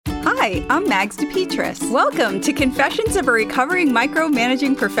Hi, I'm Mags DePetris. Welcome to Confessions of a Recovering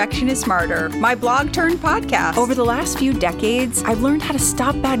Micromanaging Perfectionist Martyr, my blog turned podcast. Over the last few decades, I've learned how to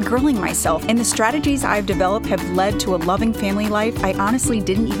stop bad girling myself, and the strategies I've developed have led to a loving family life I honestly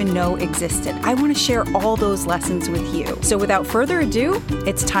didn't even know existed. I want to share all those lessons with you. So without further ado,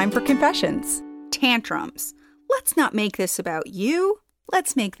 it's time for Confessions. Tantrums. Let's not make this about you.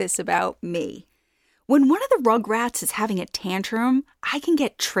 Let's make this about me. When one of the Rugrats is having a tantrum, I can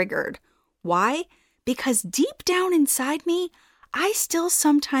get triggered. Why? Because deep down inside me, I still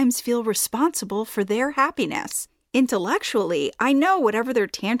sometimes feel responsible for their happiness. Intellectually, I know whatever they're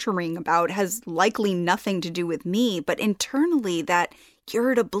tantruming about has likely nothing to do with me, but internally that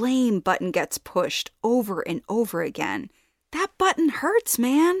 "you're to blame" button gets pushed over and over again. That button hurts,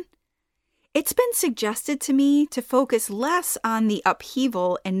 man. It's been suggested to me to focus less on the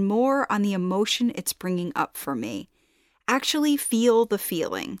upheaval and more on the emotion it's bringing up for me. Actually feel the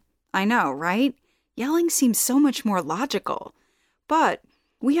feeling. I know, right? Yelling seems so much more logical. But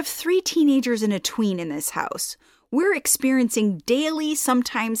we have 3 teenagers and a tween in this house. We're experiencing daily,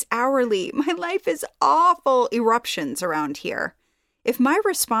 sometimes hourly, my life is awful eruptions around here. If my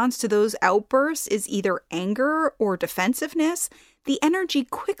response to those outbursts is either anger or defensiveness, the energy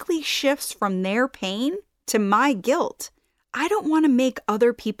quickly shifts from their pain to my guilt. I don't want to make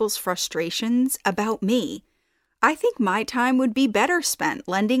other people's frustrations about me. I think my time would be better spent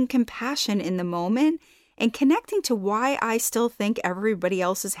lending compassion in the moment and connecting to why I still think everybody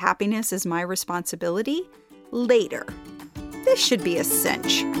else's happiness is my responsibility later. This should be a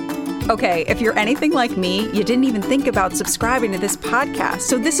cinch. Okay, if you're anything like me, you didn't even think about subscribing to this podcast,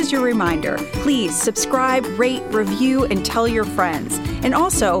 so this is your reminder. Please subscribe, rate, review, and tell your friends. And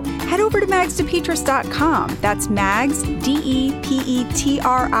also, head over to magsdepetris.com. That's Mags,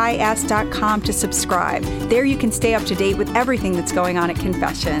 DEPETRIS.com to subscribe. There you can stay up to date with everything that's going on at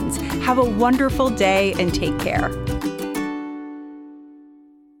Confessions. Have a wonderful day and take care.